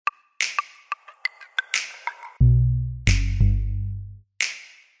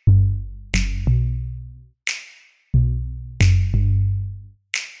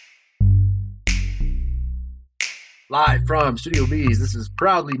Live from Studio B's. This is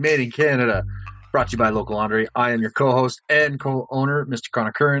Proudly Made in Canada, brought to you by Local Laundry. I am your co-host and co-owner, Mr.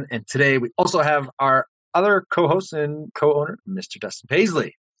 Connor Curran, and today we also have our other co-host and co-owner, Mr. Dustin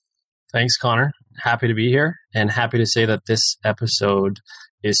Paisley. Thanks, Connor. Happy to be here and happy to say that this episode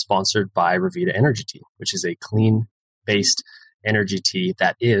is sponsored by Revita Energy Tea, which is a clean-based energy tea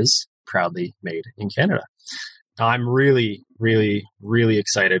that is proudly made in Canada. Now, I'm really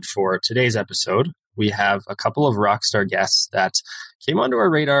excited for today's episode. We have a couple of rock star guests that came onto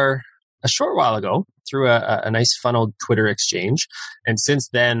our radar a short while ago through a nice funneled Twitter exchange. And since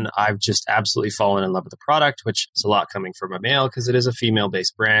then, I've just absolutely fallen in love with the product, which is a lot coming from a male because it is a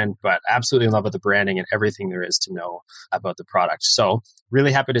female-based brand, but absolutely in love with the branding and everything there is to know about the product. So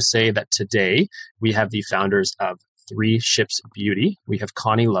really happy to say that today we have the founders of Three Ships Beauty. We have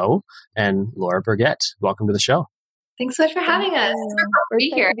Connie Lowe and Laura Burgett. Welcome to the show. Thanks so much for having us. We're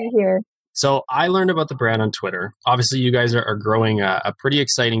excited to be here. So I learned about the brand on Twitter. Obviously, you guys are growing a pretty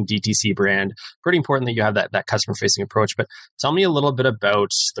exciting DTC brand. Pretty important that you have that customer-facing approach. But tell me a little bit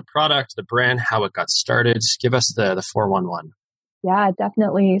about the product, the brand, how it got started. Give us the 411. Yeah,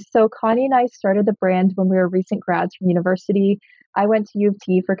 definitely. So Connie and I started the brand when we were recent grads from university. I went to U of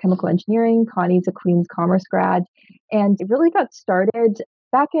T for chemical engineering. Connie's a Queen's Commerce grad. And it really got started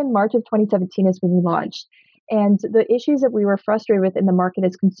back in March of 2017 is when we launched. And the issues that we were frustrated with in the market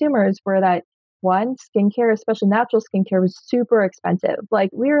as consumers were that, one, skincare, especially natural skincare, was super expensive. Like,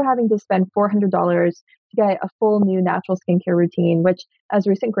 we were having to spend $400 to get a full new natural skincare routine, which as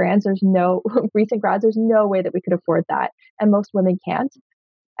recent grads, there's no way that we could afford that. And most women can't.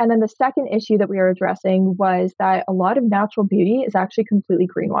 And then the second issue that we were addressing was that a lot of natural beauty is actually completely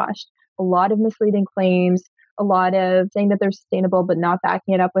greenwashed. A lot of misleading claims, a lot of saying that they're sustainable, but not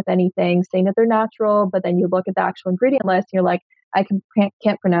backing it up with anything, saying that they're natural, but then you look at the actual ingredient list and you're like, I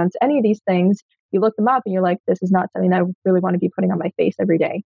can't pronounce any of these things. You look them up and you're like, this is not something I really want to be putting on my face every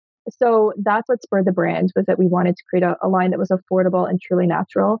day. So that's what spurred the brand, was that we wanted to create a line that was affordable and truly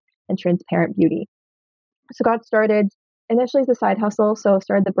natural and transparent beauty. So got started initially as a side hustle. So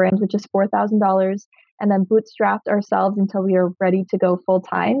started the brand with just $4,000 and then bootstrapped ourselves until we were ready to go full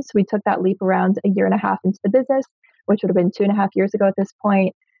time. So we took that leap around a year and a half into the business, which would have been 2.5 years ago at this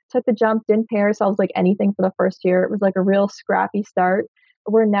point. Took the jump, didn't pay ourselves like anything for the first year. It was like a real scrappy start.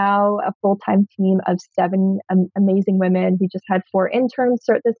 We're now a full-time team of 7 amazing women. We just had 4 interns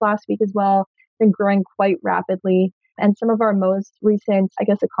start this last week as well. Been growing quite rapidly. And some of our most recent,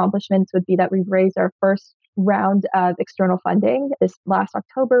 accomplishments would be that we've raised our first round of external funding this last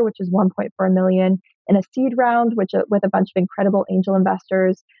October, which is $1.4 million in a seed round, with a bunch of incredible angel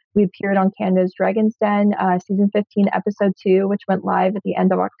investors. We appeared on Canada's Dragon's Den, season 15, episode 2, which went live at the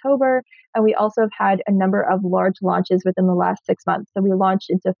end of October. And we also have had a number of large launches within the last 6 months. So we launched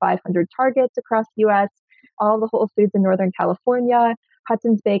into 500 Targets across the US, all the Whole Foods in Northern California,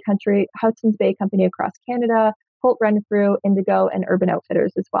 Hudson's Bay Company across Canada, Holt Renfrew, Indigo, and Urban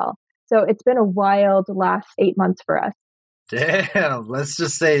Outfitters as well. So it's been a wild last 8 months for us. Damn, let's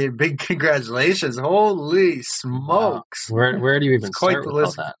just say big congratulations. Holy smokes. Wow. Where do you even start with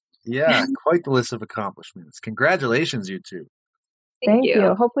all that? Yeah, quite the list of accomplishments. Congratulations, you two. Thank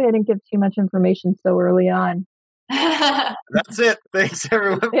you. Hopefully I didn't give too much information so early on. That's it. Thanks,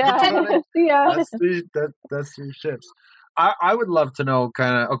 everyone. Yeah. See ya. That's Three Ships. I would love to know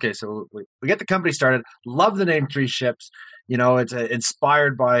okay, so we get the company started. Love the name Three Ships. You know, it's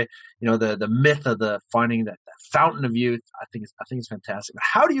inspired by, the myth of the finding that fountain of youth. I think it's fantastic. But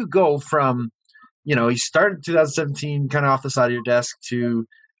how do you go from, you started in 2017 kind of off the side of your desk to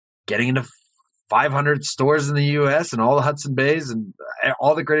getting into 500 stores in the U.S. and all the Hudson Bays and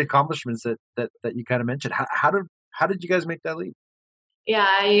all the great accomplishments that you kind of mentioned? How did you guys make that leap?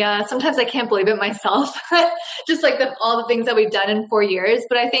 Yeah, sometimes I can't believe it myself, just like all the things that we've done in 4 years.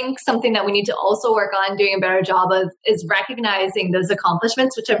 But I think something that we need to also work on doing a better job of is recognizing those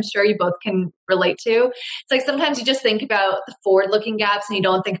accomplishments, which I'm sure you both can relate to. It's like sometimes you just think about the forward-looking gaps and you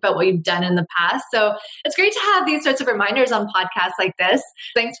don't think about what you've done in the past. So it's great to have these sorts of reminders on podcasts like this.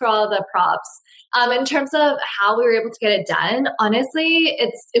 Thanks for all the props. In terms of how we were able to get it done, honestly,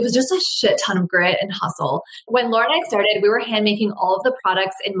 it was just a shit ton of grit and hustle. When Laura and I started, we were hand making all of the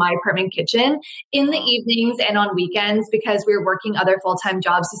products in my apartment kitchen in the evenings and on weekends because we were working other full-time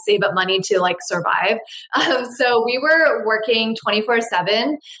jobs to save up money to survive. So we were working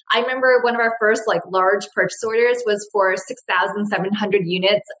 24/7. I remember one of our first large purchase orders was for 6,700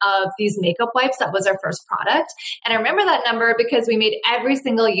 units of these makeup wipes. That was our first product. And I remember that number because we made every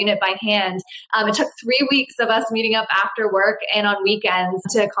single unit by hand. It took 3 weeks of us meeting up after work and on weekends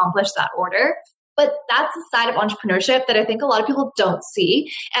to accomplish that order. But that's a side of entrepreneurship that I think a lot of people don't see.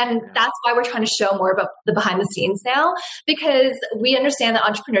 And that's why we're trying to show more about the behind the scenes now, because we understand that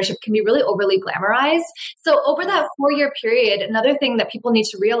entrepreneurship can be really overly glamorized. So over that 4-year period, another thing that people need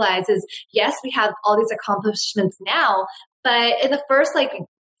to realize is, yes, we have all these accomplishments now, but in the first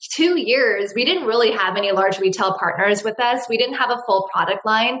 2 years, we didn't really have any large retail partners with us. We didn't have a full product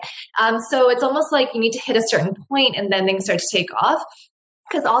line. So it's almost like you need to hit a certain point and then things start to take off.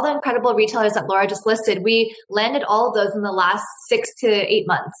 Because all the incredible retailers that Laura just listed, we landed all of those in the last 6 to 8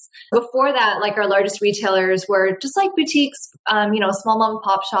 months. Before that, our largest retailers were just boutiques, small mom and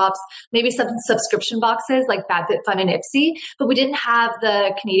pop shops, maybe some subscription boxes like FabFitFun and Ipsy, but we didn't have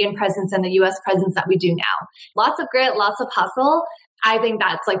the Canadian presence and the US presence that we do now. Lots of grit, lots of hustle. I think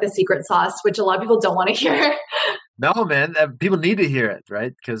that's the secret sauce, which a lot of people don't want to hear. No, man, people need to hear it,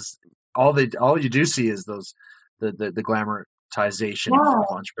 right? Because all you do see is the glamour of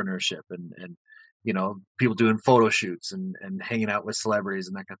entrepreneurship and people doing photo shoots and hanging out with celebrities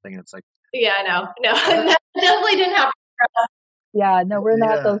and that kind of thing. And it's yeah, I know. No, that definitely didn't happen. Yeah, no, we're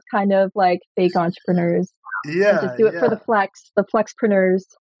not those kind of fake entrepreneurs. Yeah. We just do it for the flexpreneurs.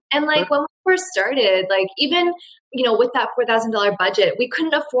 And when we first started, even, with that $4,000 budget, we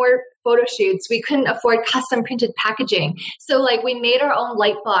couldn't afford photo shoots. We couldn't afford custom printed packaging. So we made our own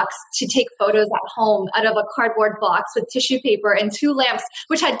light box to take photos at home out of a cardboard box with tissue paper and 2 lamps,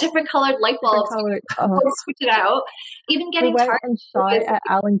 which had different colored light bulbs. Switch it out. Even getting we went and shot at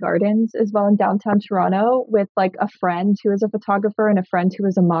Allen Gardens as well in downtown Toronto with a friend who was a photographer and a friend who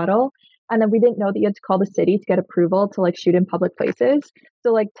was a model. And then we didn't know that you had to call the city to get approval to shoot in public places.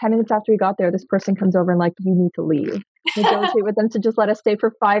 So 10 minutes after we got there, this person comes over and you need to leave. Negotiate with them to just let us stay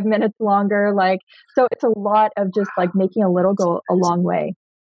for 5 minutes longer. So it's a lot of just making a little go a long way.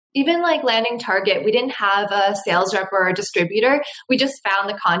 Even landing Target, we didn't have a sales rep or a distributor. We just found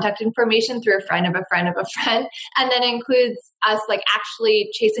the contact information through a friend of a friend of a friend. And then it includes us actually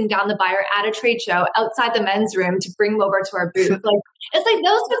chasing down the buyer at a trade show outside the men's room to bring them over to our booth. It's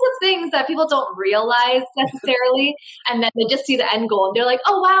those sorts of things that people don't realize necessarily. And then they just see the end goal and they're like,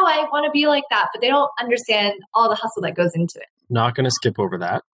 oh, wow, I want to be like that. But they don't understand all the hustle that goes into it. Not going to skip over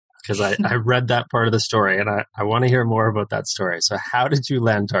that, because I read that part of the story and I want to hear more about that story. So how did you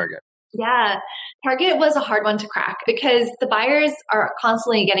land Target? Yeah, Target was a hard one to crack because the buyers are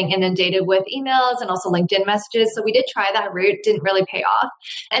constantly getting inundated with emails and also LinkedIn messages. So we did try that route, didn't really pay off.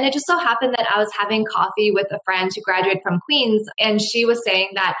 And it just so happened that I was having coffee with a friend who graduated from Queens, and she was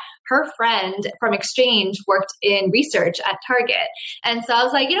saying that her friend from exchange worked in research at Target. And so I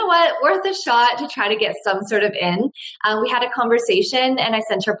was like, you know what, worth a shot to try to get some sort of in. We had a conversation and I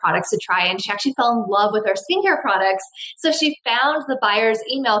sent her products to try, and she actually fell in love with our skincare products. So she found the buyer's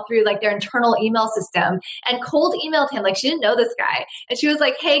email through their internal email system and cold emailed him. She didn't know this guy. And she was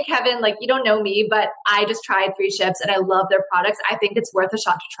like, hey, Kevin, you don't know me, but I just tried 3 Ships and I love their products. I think it's worth a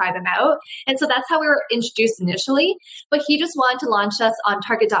shot to try them out. And so that's how we were introduced initially. But he just wanted to launch us on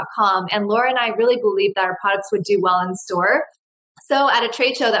Target.com. And Laura and I really believed that our products would do well in store. So at a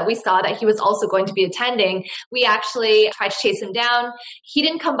trade show that we saw that he was also going to be attending, we actually tried to chase him down. He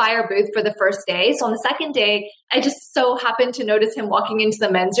didn't come by our booth for the first day. So on the second day, I just so happened to notice him walking into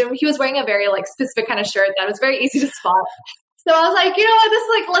the men's room. He was wearing a very specific kind of shirt that was very easy to spot. So I was like, you know what, this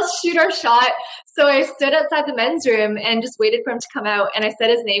is let's shoot our shot. So I stood outside the men's room and just waited for him to come out. And I said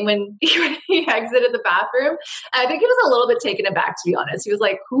his name when he exited the bathroom. I think he was a little bit taken aback, to be honest. He was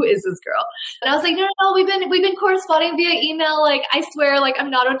like, who is this girl? And I was like, no, we've been corresponding via email. I swear, I'm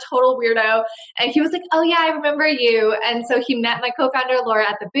not a total weirdo. And he was like, oh yeah, I remember you. And so he met my co-founder, Laura,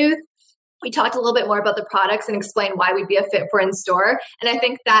 at the booth. We talked a little bit more about the products and explained why we'd be a fit for in-store. And I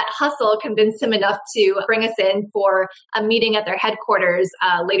think that hustle convinced him enough to bring us in for a meeting at their headquarters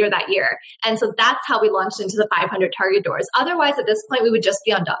later that year. And so that's how we launched into the 500 Target doors. Otherwise, at this point, we would just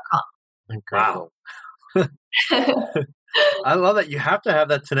be on .com. Incredible. Wow. I love that. You have to have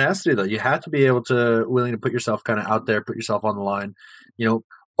that tenacity, though. You have to be willing to put yourself kind of out there, put yourself on the line.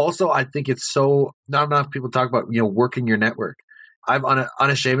 Also, I think it's not enough people talk about, working your network. I've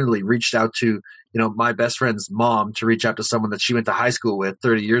unashamedly reached out to, my best friend's mom to reach out to someone that she went to high school with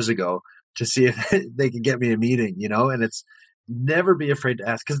 30 years ago to see if they could get me a meeting, and it's never be afraid to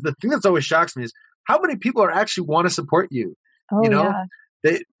ask. Because the thing that's always shocks me is how many people are actually want to support you. Oh,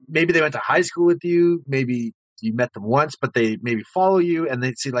 yeah. Maybe they went to high school with you, maybe you met them once, but they maybe follow you and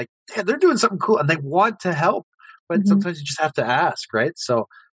they see they're doing something cool and they want to help, but sometimes you just have to ask, right? So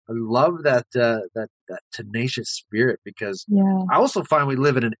I love that tenacious spirit, because I also find we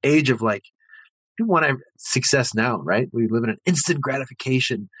live in an age of people want success now, right? We live in an instant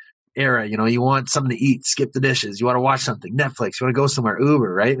gratification era. You want something to eat, skip the dishes. You want to watch something, Netflix. You want to go somewhere,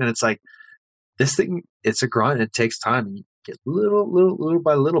 Uber, right? And it's this thing, it's a grind. It takes time. You get little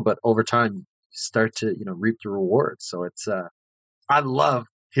by little, but over time, you start to, reap the rewards. So it's, I love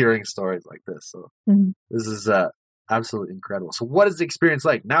hearing stories like this. So this is absolutely incredible. So what is the experience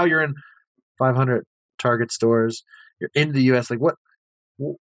like? Now you're in 500 Target stores. You're in the US. Like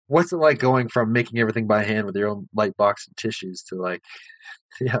what's it like going from making everything by hand with your own light box and tissues to like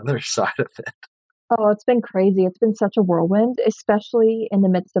the other side of it? Oh, it's been crazy. It's been such a whirlwind, especially in the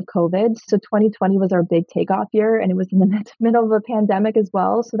midst of COVID. So 2020 was our big takeoff year, and it was in the middle of a pandemic as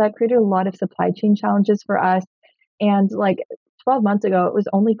well. So that created a lot of supply chain challenges for us. And like 12 months ago, it was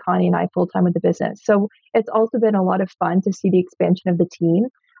only Connie and I full-time with the business. So it's also been a lot of fun to see the expansion of the team.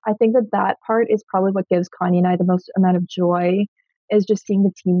 I think that part is probably what gives Connie and I the most amount of joy, is just seeing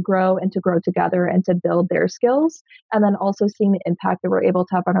the team grow and to grow together and to build their skills. And then also seeing the impact that we're able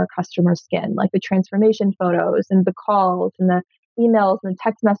to have on our customer skin, like the transformation photos and the calls and the emails and the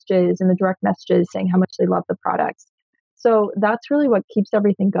text messages and the direct messages saying how much they love the products. So that's really what keeps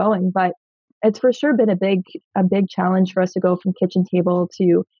everything going. But it's for sure been a big challenge for us to go from kitchen table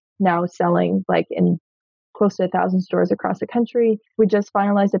to now selling like in close to 1,000 stores across the country. We just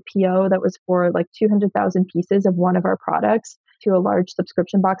finalized a PO that was for like 200,000 pieces of one of our products to a large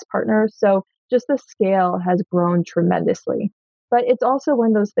subscription box partner. So just the scale has grown tremendously. But it's also one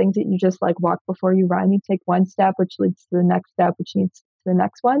of those things that you just like walk before you run. You take one step, which leads to the next step, which leads to the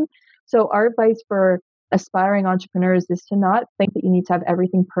next one. So our advice for aspiring entrepreneurs is to not think that you need to have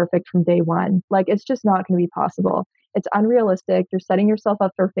everything perfect from day one. Like it's just not going to be possible. It's unrealistic. You're setting yourself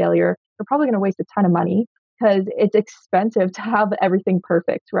up for failure. You're probably going to waste a ton of money because it's expensive to have everything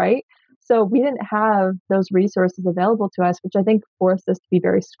perfect, right? So we didn't have those resources available to us, which I think forced us to be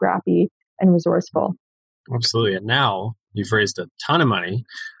very scrappy and resourceful. Absolutely. And now you've raised a ton of money.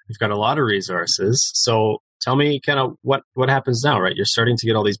 You've got a lot of resources. So tell me kind of what happens now, right? You're starting to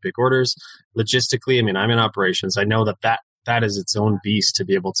get all these big orders. Logistically, I mean, I'm in operations. I know that is its own beast to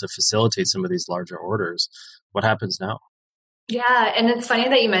be able to facilitate some of these larger orders. What happens now? Yeah. And it's funny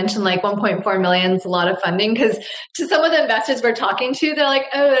that you mentioned like 1.4 million is a lot of funding, because to some of the investors we're talking to, they're like,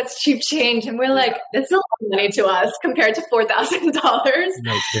 oh, that's cheap change. And we're like, that's a lot of money to us compared to $4,000.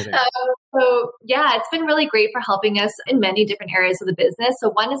 No kidding. So yeah, it's been really great for helping us in many different areas of the business. So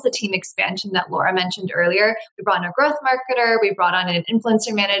one is the team expansion that Laura mentioned earlier. We brought on a growth marketer, we brought on an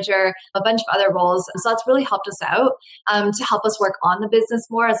influencer manager, a bunch of other roles. So that's really helped us out to help us work on the business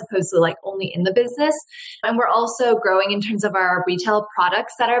more as opposed to like only in the business. And we're also growing in terms of our retail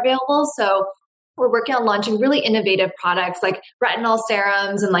products that are available. So we're working on launching really innovative products like retinol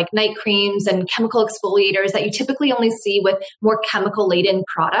serums and like night creams and chemical exfoliators that you typically only see with more chemical laden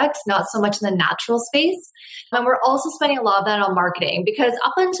products, not so much in the natural space. And we're also spending a lot of that on marketing, because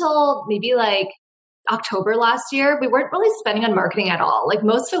up until maybe like October last year, we weren't really spending on marketing at all. Like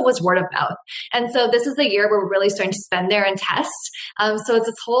most of it was word of mouth. And so this is the year where we're really starting to spend there and test. So it's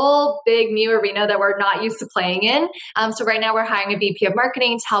this whole big new arena that we're not used to playing in. So right now we're hiring a VP of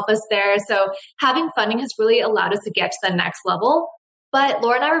marketing to help us there. So having funding has really allowed us to get to the next level. But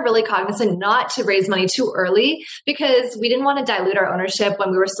Laura and I were really cognizant not to raise money too early, because we didn't want to dilute our ownership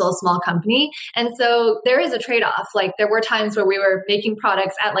when we were still a small company. And so there is a trade-off. Like there were times where we were making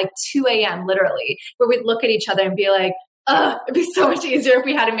products at like 2 a.m. literally, where we'd look at each other and be like, oh, it'd be so much easier if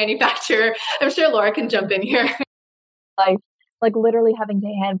we had a manufacturer. I'm sure Laura can jump in here. Like literally having to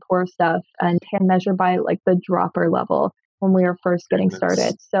hand pour stuff and hand measure by like the dropper level when we were first getting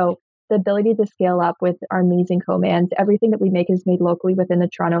started. So the ability to scale up with our amazing co-mans, everything that we make is made locally within the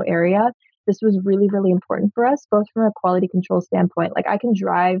Toronto area. This was really, really important for us, both from a quality control standpoint. Like I can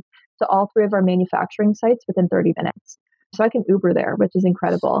drive to all 3 of our manufacturing sites within 30 minutes. So I can Uber there, which is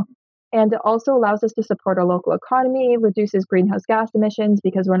incredible. And it also allows us to support our local economy, reduces greenhouse gas emissions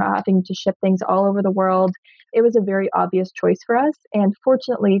because we're not having to ship things all over the world. It was a very obvious choice for us. And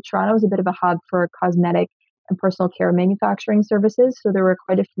fortunately, Toronto is a bit of a hub for cosmetic and personal care manufacturing services. So there were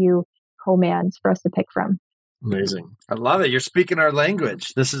quite a few co-mans for us to pick from. Amazing. I love it. You're speaking our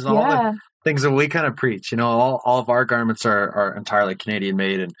language. This is all the things that we kind of preach. You know, all of our garments are entirely Canadian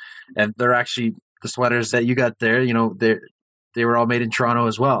made, and they're actually the sweaters that you got there, you know, they were all made in Toronto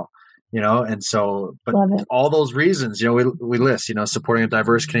as well. You know, and so, but all those reasons, you know, we list, you know, supporting a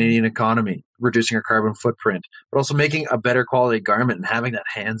diverse Canadian economy, reducing our carbon footprint, but also making a better quality garment and having that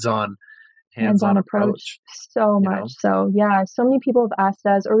hands-on approach. So much. So yeah, so many people have asked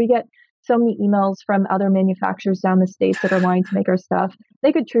us, or we get so many emails from other manufacturers down the States that are wanting to make our stuff.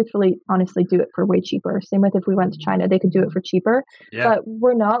 They could truthfully, honestly do it for way cheaper. Same with if we went to China, they could do it for cheaper. Yeah. But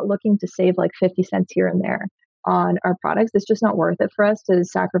we're not looking to save like 50 cents here and there on our products. It's just not worth it for us to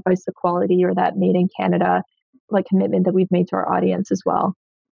sacrifice the quality or that made in Canada like commitment that we've made to our audience as well.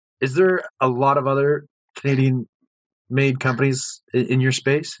 Is there a lot of other Canadian-made companies in your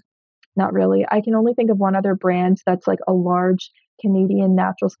space? Not really. I can only think of one other brand that's like a large Canadian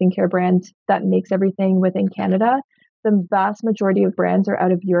natural skincare brand that makes everything within Canada. The vast majority of brands are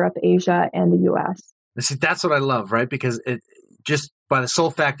out of Europe, Asia, and the US. See, that's what I love, right? Because it just by the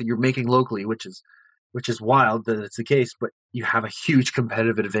sole fact that you're making locally, which is wild that it's the case, but you have a huge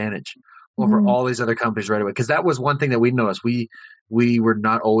competitive advantage over all these other companies right away. Because that was one thing that we noticed. We were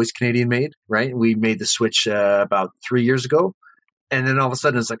not always Canadian made, right? We made the switch about 3 years ago. And then all of a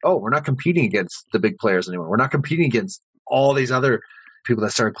sudden it's like, oh, we're not competing against the big players anymore. We're not competing against all these other people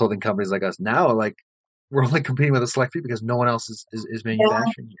that started clothing companies like us. Now, like, we're only competing with a select few because no one else is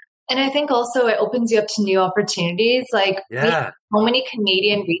manufacturing here. And I think also it opens you up to new opportunities. Like, we have so many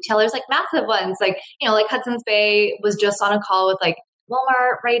Canadian retailers, like massive ones, like, like Hudson's Bay was just on a call with like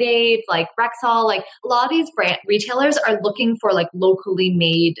Walmart, Rite Aid, like Rexall, like a lot of these brand retailers are looking for like locally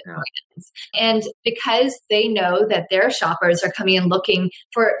made brands. And because they know that their shoppers are coming in looking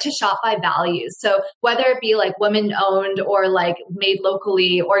to shop by values. So whether it be like women owned or like made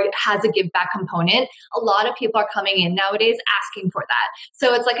locally or has a give back component, a lot of people are coming in nowadays asking for that.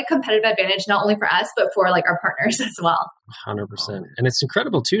 So it's like a competitive advantage, not only for us, but for like our partners as well. 100%. And it's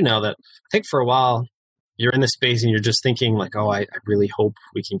incredible too now that I think for a while, you're in the space and you're just thinking like, oh, I really hope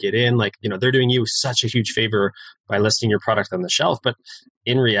we can get in. Like, they're doing you such a huge favor by listing your product on the shelf. But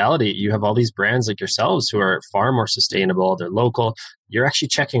in reality, you have all these brands like yourselves who are far more sustainable. They're local. You're actually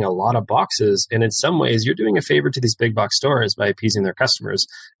checking a lot of boxes. And in some ways, you're doing a favor to these big box stores by appeasing their customers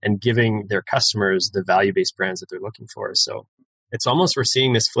and giving their customers the value-based brands that they're looking for. So it's almost we're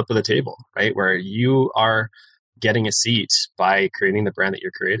seeing this flip of the table, right? Where you are getting a seat by creating the brand that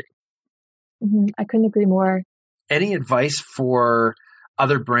you're creating. I couldn't agree more. Any advice for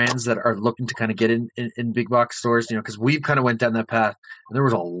other brands that are looking to kind of get in big box stores? Because we've kind of went down that path, and there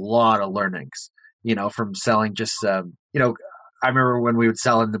was a lot of learnings, from selling just, I remember when we would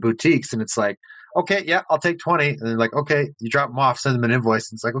sell in the boutiques, and it's like, okay, yeah, I'll take 20. And they're like, okay, you drop them off, send them an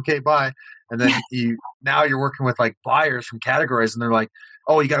invoice. And it's like, okay, bye. And then now you're working with like buyers from categories, and they're like,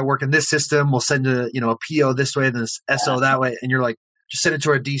 oh, you got to work in this system. We'll send a PO this way, and then SO that way. And you're like, just send it to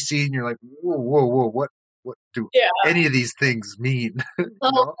our DC, and you're like, whoa, what do any of these things mean?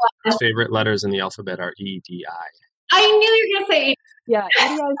 His favorite letters in the alphabet are EDI. I knew you were going to say EDI. Yeah,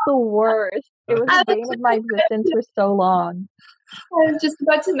 EDI is the worst. It was the bane of my existence for so long. I was just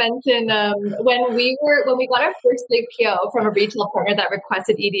about to mention when we got our first big PO from a retail partner that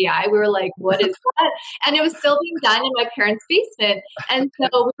requested EDI, we were like, what is that? And it was still being done in my parents' basement. And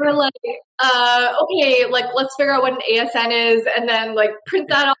so we were like, okay, like let's figure out what an ASN is and then like print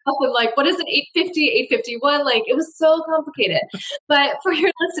that off and like what is an 850, 851? Like it was so complicated. But for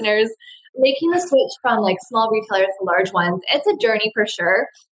your listeners, making the switch from like small retailers to large ones, it's a journey for sure.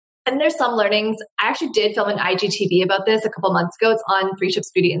 And there's some learnings. I actually did film an IGTV about this a couple months ago. It's on Free Ships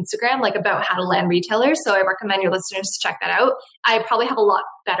Beauty Instagram, like about how to land retailers. So I recommend your listeners to check that out. I probably have a lot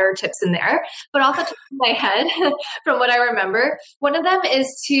better tips in there, but off the top of my head, from what I remember, one of them is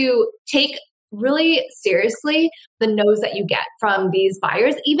to take really seriously the no's that you get from these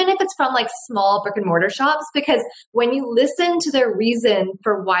buyers, even if it's from like small brick and mortar shops, because when you listen to their reason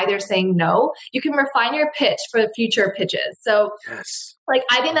for why they're saying no, you can refine your pitch for future pitches. So like,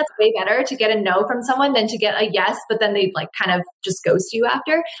 I think that's way better to get a no from someone than to get a yes, but then they like kind of just ghost you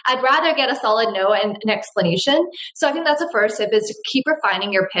after. I'd rather get a solid no and an explanation. So I think that's the first tip, is to keep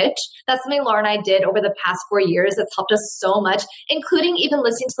refining your pitch. That's something Laura and I did over the past 4 years. That's helped us so much, including even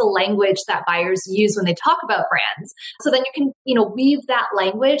listening to the language that buyers use when they talk about brands. So then you can, weave that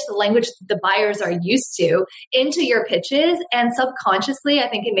language, the language the buyers are used to, into your pitches. And subconsciously, I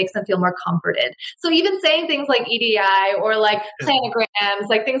think it makes them feel more comforted. So even saying things like EDI or like planograms,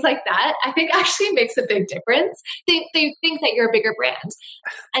 like things like that, I think actually makes a big difference. They think that you're a bigger brand.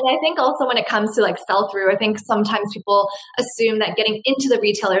 And I think also when it comes to like sell-through, I think sometimes people assume that getting into the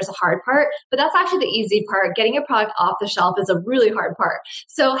retailer is the hard part, but that's actually the easy part. Getting your product off the shelf is a really hard part.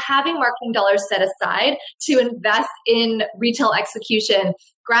 So having marketing dollars set aside to invest in retail execution,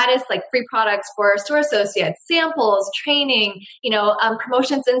 gratis, like free products for store associates, samples, training,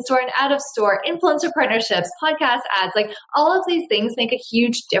 promotions in store and out of store, influencer partnerships, podcast ads, like all of these things make a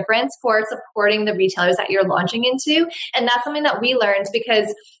huge difference for supporting the retailers that you're launching into. And that's something that we learned,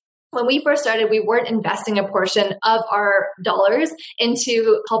 because when we first started, we weren't investing a portion of our dollars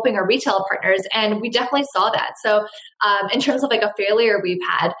into helping our retail partners. And we definitely saw that. So in terms of like a failure we've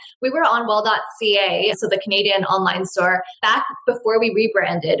had, we were on well.ca, so the Canadian online store, back before we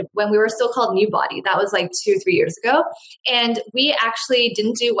rebranded, when we were still called New Body. That was like 2-3 years ago. And we actually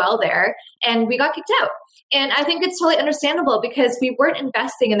didn't do well there, and we got kicked out. And I think it's totally understandable because we weren't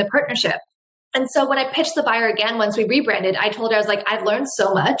investing in the partnership. And so when I pitched the buyer again, once we rebranded, I told her, I was like, I've learned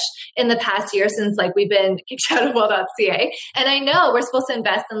so much in the past year since like we've been kicked out of well.ca. And I know we're supposed to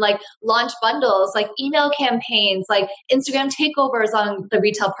invest in like launch bundles, like email campaigns, like Instagram takeovers on the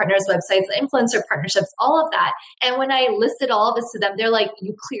retail partners' websites, influencer partnerships, all of that. And when I listed all of this to them, they're like,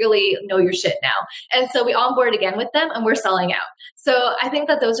 you clearly know your shit now. And so we onboard again with them and we're selling out. So I think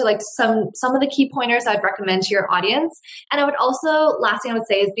that those are like some of the key pointers I'd recommend to your audience. And I would also, last thing I would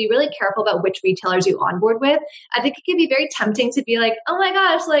say is be really careful about which retailers you onboard with. I think it can be very tempting to be like, oh my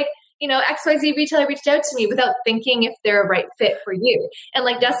gosh, like, XYZ retailer reached out to me without thinking if they're a right fit for you. And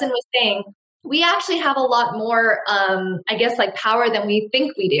like Dustin was saying, we actually have a lot more, power than we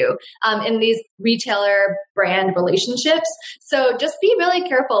think we do in these retailer brand relationships. So just be really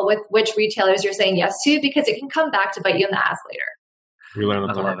careful with which retailers you're saying yes to, because it can come back to bite you in the ass later. We learned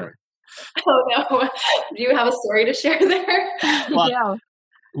the hard way. Oh no. Do you have a story to share there? Well, Yeah.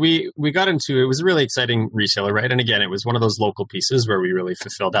 We got into, it was a really exciting retailer, right? And again, it was one of those local pieces where we really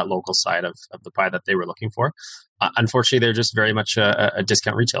fulfilled that local side of the pie that they were looking for. Unfortunately, they're just very much a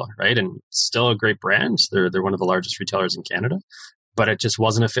discount retailer, right? And still a great brand. They're one of the largest retailers in Canada, but it just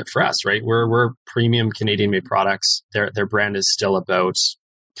wasn't a fit for us, right? We're premium Canadian made products. Their brand is still about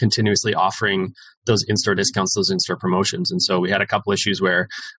continuously offering those in-store discounts, those in-store promotions. And so we had a couple issues where,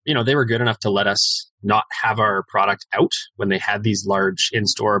 they were good enough to let us not have our product out when they had these large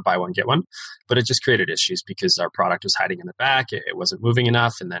in-store buy one, get one. But it just created issues because our product was hiding in the back. It wasn't moving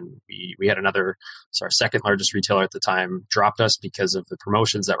enough. And then we had our second largest retailer at the time dropped us because of the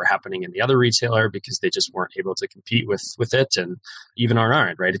promotions that were happening in the other retailer because they just weren't able to compete with it. And even on our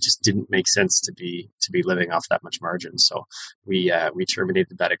end, right? It just didn't make sense to be living off that much margin. So we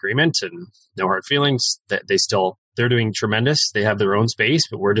terminated that agreement, and no hard feelings. They're doing tremendous. They have their own space,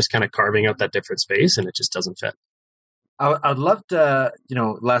 but we're just kind of carving out that different space, and it just doesn't fit. I'd love to,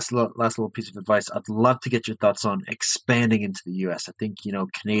 last little piece of advice. I'd love to get your thoughts on expanding into the U.S. I think,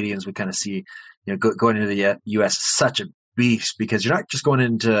 Canadians, we kind of see, going into the U.S. is such a beast because you're not just going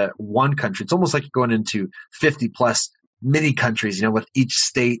into one country. It's almost like you're going into 50 plus mini countries, with each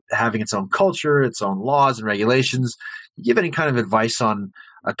state having its own culture, its own laws and regulations. You give any kind of advice on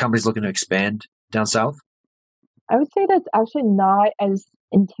companies looking to expand down south? I would say that's actually not as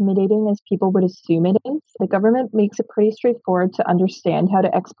intimidating as people would assume it is. The government makes it pretty straightforward to understand how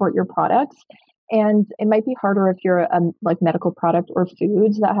to export your products. And it might be harder if you're a medical product or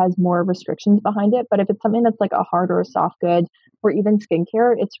foods that has more restrictions behind it. But if it's something that's like a hard or a soft good or even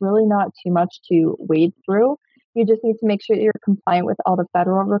skincare, it's really not too much to wade through. You just need to make sure that you're compliant with all the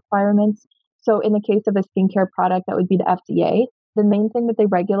federal requirements. So in the case of a skincare product, that would be the FDA. The main thing that they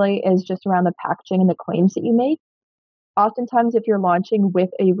regulate is just around the packaging and the claims that you make. Oftentimes, if you're launching with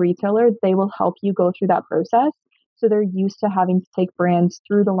a retailer, they will help you go through that process. So they're used to having to take brands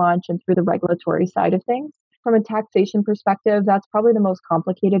through the launch and through the regulatory side of things. From a taxation perspective, that's probably the most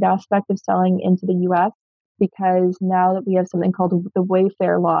complicated aspect of selling into the US, because now that we have something called the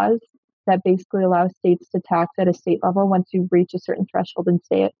Wayfair laws that basically allow states to tax at a state level once you reach a certain threshold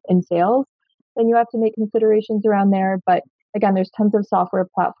in sales, then you have to make considerations around there. But again, there's tons of software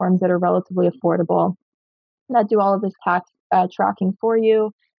platforms that are relatively affordable that do all of this tax tracking for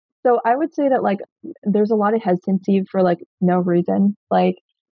you. So I would say that there's a lot of hesitancy for no reason. I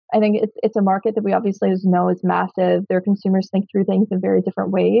think it's a market that we obviously know is massive. Their consumers think through things in very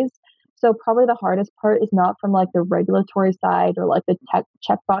different ways. So probably the hardest part is not from the regulatory side or the tech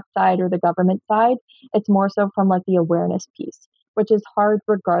checkbox side or the government side. It's more so from the awareness piece, which is hard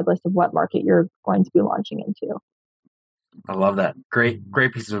regardless of what market you're going to be launching into. I love that. Great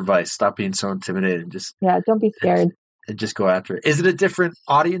piece of advice. Stop being so intimidated. Don't be scared. And just go after it. Is it a different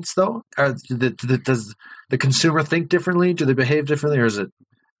audience though? Or does the consumer think differently? Do they behave differently, or is it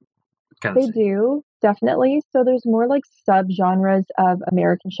kind of? They do, definitely. So there's more sub-genres of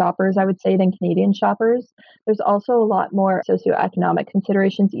American shoppers, I would say, than Canadian shoppers. There's also a lot more socioeconomic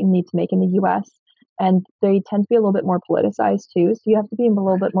considerations that you need to make in the US, and they tend to be a little bit more politicized too. So you have to be a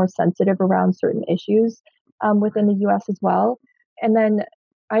little bit more sensitive around certain issues within the US as well. And then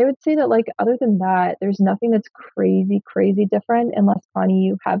I would say that other than that, there's nothing that's crazy different, unless, Connie,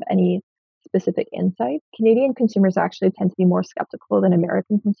 you have any specific insights. Canadian consumers actually tend to be more skeptical than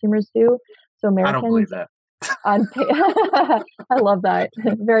American consumers do. So Americans, I don't believe that. I love that.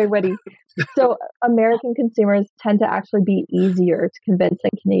 Very witty. So American consumers tend to actually be easier to convince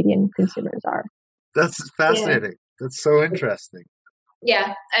than Canadian consumers are. That's fascinating. Yeah. That's so interesting.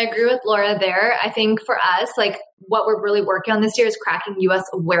 Yeah, I agree with Laura there. I think for us, like what we're really working on this year is cracking US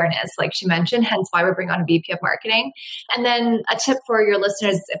awareness, like she mentioned, hence why we're bringing on a VP of marketing. And then a tip for your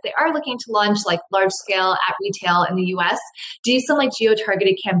listeners, if they are looking to launch like large scale at retail in the US, do some like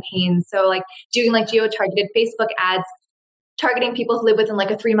geo-targeted campaigns. So like doing like geo-targeted Facebook ads, targeting people who live within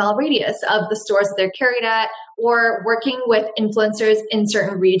like a 3-mile radius of the stores that they're carried at, or working with influencers in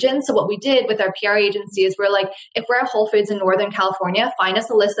certain regions. So what we did with our PR agency is we're like, if we're at Whole Foods in Northern California, find us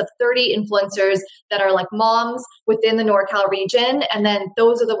a list of 30 influencers that are like moms within the NorCal region. And then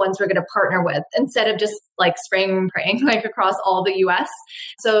those are the ones we're going to partner with instead of just like spraying and praying like across all the US.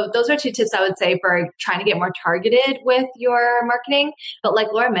 So those are 2 tips I would say for trying to get more targeted with your marketing. But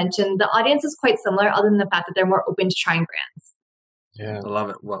like Laura mentioned, the audience is quite similar other than the fact that they're more open to trying brands. Yeah, I love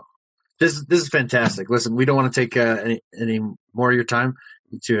it. Well, this is fantastic. Listen, we don't want to take any more of your time.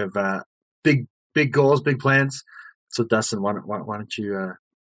 You two have big goals, big plans. So, Dustin, why don't you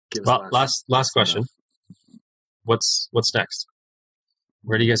give us last question? What's next?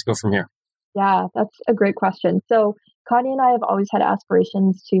 Where do you guys go from here? Yeah, that's a great question. So, Connie and I have always had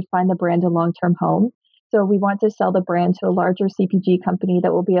aspirations to find the brand a long-term home. So, we want to sell the brand to a larger CPG company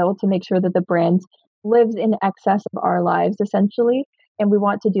that will be able to make sure that the brand lives in excess of our lives, essentially. And we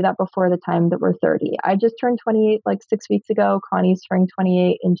want to do that before the time that we're 30. I just turned 28 like 6 weeks ago. Connie's turning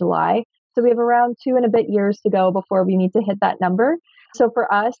 28 in July. So we have around 2 and a bit years to go before we need to hit that number. So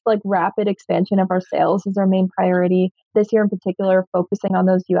for us, like rapid expansion of our sales is our main priority. This year in particular, focusing on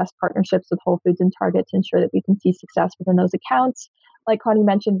those US partnerships with Whole Foods and Target to ensure that we can see success within those accounts. Like Connie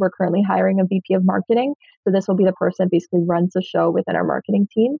mentioned, we're currently hiring a VP of marketing. So this will be the person that basically runs the show within our marketing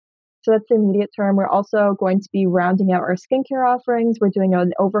team. So that's the immediate term. We're also going to be rounding out our skincare offerings. We're doing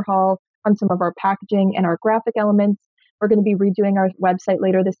an overhaul on some of our packaging and our graphic elements. We're going to be redoing our website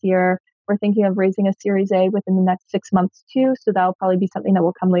later this year. We're thinking of raising a Series A within the next 6 months too. So that'll probably be something that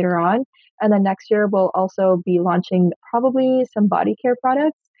will come later on. And then next year, we'll also be launching probably some body care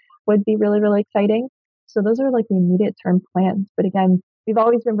products. Would be really, really exciting. So those are like the immediate term plans. But again, we've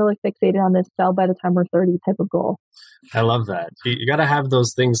always been really fixated on this sell by the time we're 30 type of goal. I love that. You got to have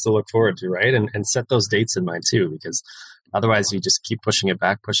those things to look forward to, right? And set those dates in mind too, because otherwise you just keep pushing it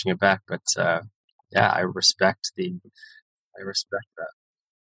back. But yeah, I respect that.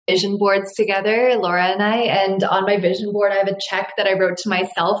 Vision boards together, Laura and I, and on my vision board, I have a check that I wrote to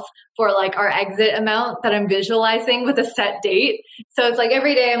myself for like our exit amount that I'm visualizing with a set date. So it's like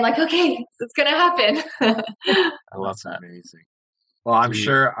every day I'm like, okay, it's going to happen. I love that. Amazing. Well, I'm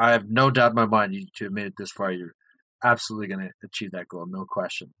sure, I have no doubt in my mind, you two have made it this far. You're absolutely going to achieve that goal, no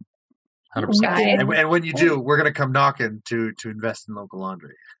question. 100%. And when you do, we're going to come knocking to invest in local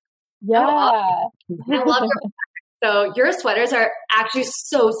laundry. Yeah. I love your So your sweaters are actually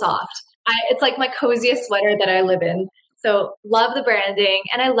so soft. It's like my coziest sweater that I live in. So love the branding,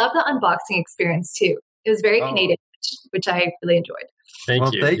 and I love the unboxing experience too. It was very Canadian, which I really enjoyed.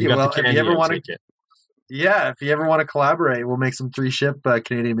 Thank you. Thank you. Well, if you ever want to, if you ever want to collaborate, we'll make some 3-ship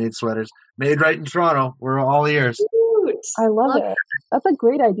Canadian-made sweaters made right in Toronto. We're all ears. Cute. I love it. That's a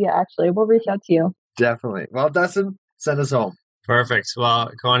great idea, actually. We'll reach out to you. Definitely. Well, Dustin, send us home. Perfect.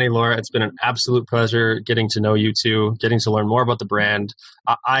 Well, Connie, Laura, it's been an absolute pleasure getting to know you two, getting to learn more about the brand.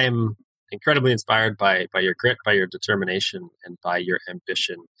 I am incredibly inspired by your grit, by your determination, and by your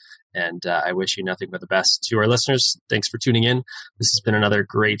ambition. And I wish you nothing but the best. To our listeners, thanks for tuning in. This has been another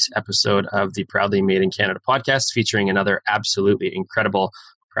great episode of the Proudly Made in Canada podcast, featuring another absolutely incredible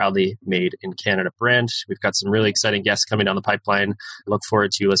Proudly Made in Canada brand. We've got some really exciting guests coming down the pipeline. Look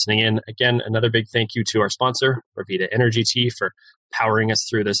forward to you listening in. Again, another big thank you to our sponsor, Revita Energy Tea, for powering us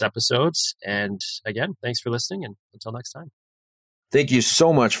through this episode. And again, thanks for listening, and until next time. Thank you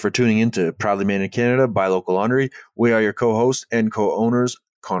so much for tuning in to Proudly Made in Canada by Local Laundry. We are your co-hosts and co-owners,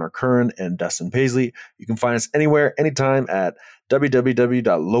 Connor Curran and Dustin Paisley. You can find us anywhere, anytime at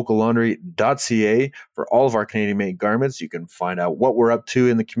www.locallaundry.ca for all of our Canadian-made garments. You can find out what we're up to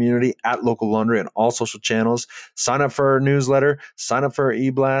in the community at Local Laundry on all social channels. Sign up for our newsletter, sign up for our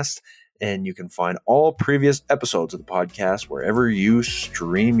e-blast, and you can find all previous episodes of the podcast wherever you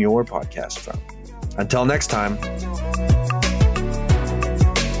stream your podcast from. Until next time.